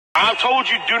I told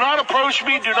you, do not approach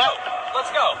me. Do not. Let's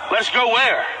go. Let's go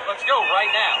where? Let's go right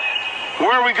now.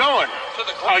 Where are we going? To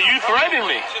the ground. Are you threatening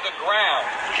me? To the ground.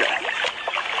 Okay.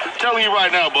 I'm telling you right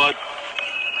now, bud.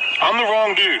 I'm the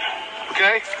wrong dude.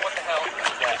 Okay? What the hell is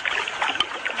that?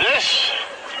 This.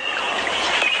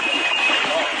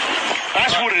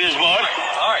 That's what it is, bud.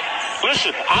 All right.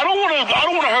 Listen, I don't want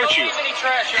to hurt you. Don't use any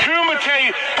trash. Kumite.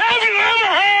 Have you ever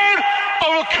heard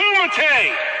of a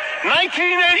Kumite?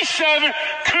 1987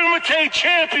 Kumite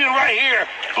champion right here,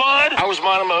 bud. I was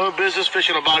minding my own business,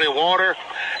 fishing a body of water,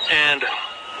 and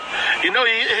you know,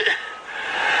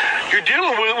 you're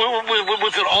dealing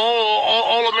with an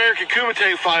all-American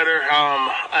Kumite fighter,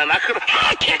 and I could have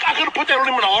put that on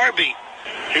him in a heartbeat.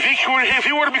 If he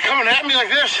were to be coming at me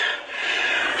like this,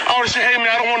 I would have said, hey man,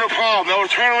 I don't want no problem. I would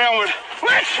have turned around with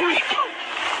leg sweep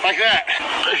like that.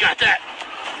 I got that.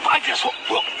 I just.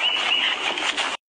 Well,